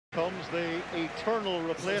Comes the eternal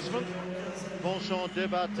replacement, Vincent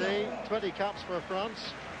Debaty, 20 caps for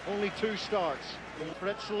France, only 2 starts.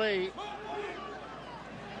 Fritz Lee.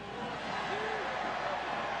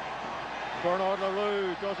 Bernard le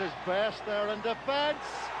Roux does his best there in defence,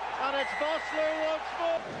 and it's Vosloo once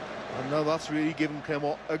more. And now that's really given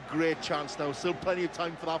Clermont a great chance now. Still plenty of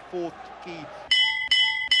time for that 4th key.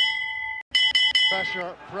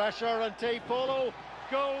 Pressure, and T-Polo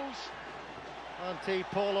goes. And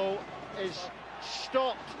T-Polo is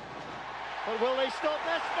stopped. But will they stop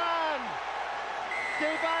this man?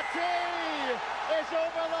 Debaty is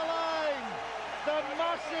over the line. The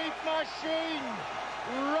massive machine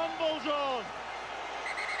rumbles on.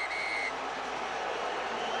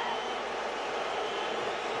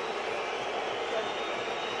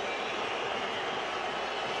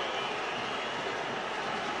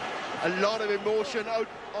 A lot of emotion out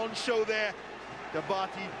on show there.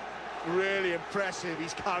 Debaty, really impressive.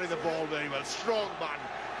 He's carrying the ball very well. Strong man.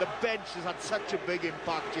 The bench has had such a big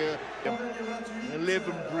impact here. Live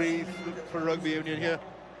and breathe for rugby union here.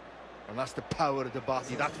 And that's the power of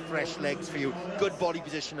Debaty. That's fresh legs for you. Good body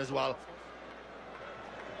position as well.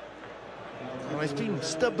 And there's been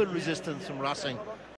stubborn resistance from Racing.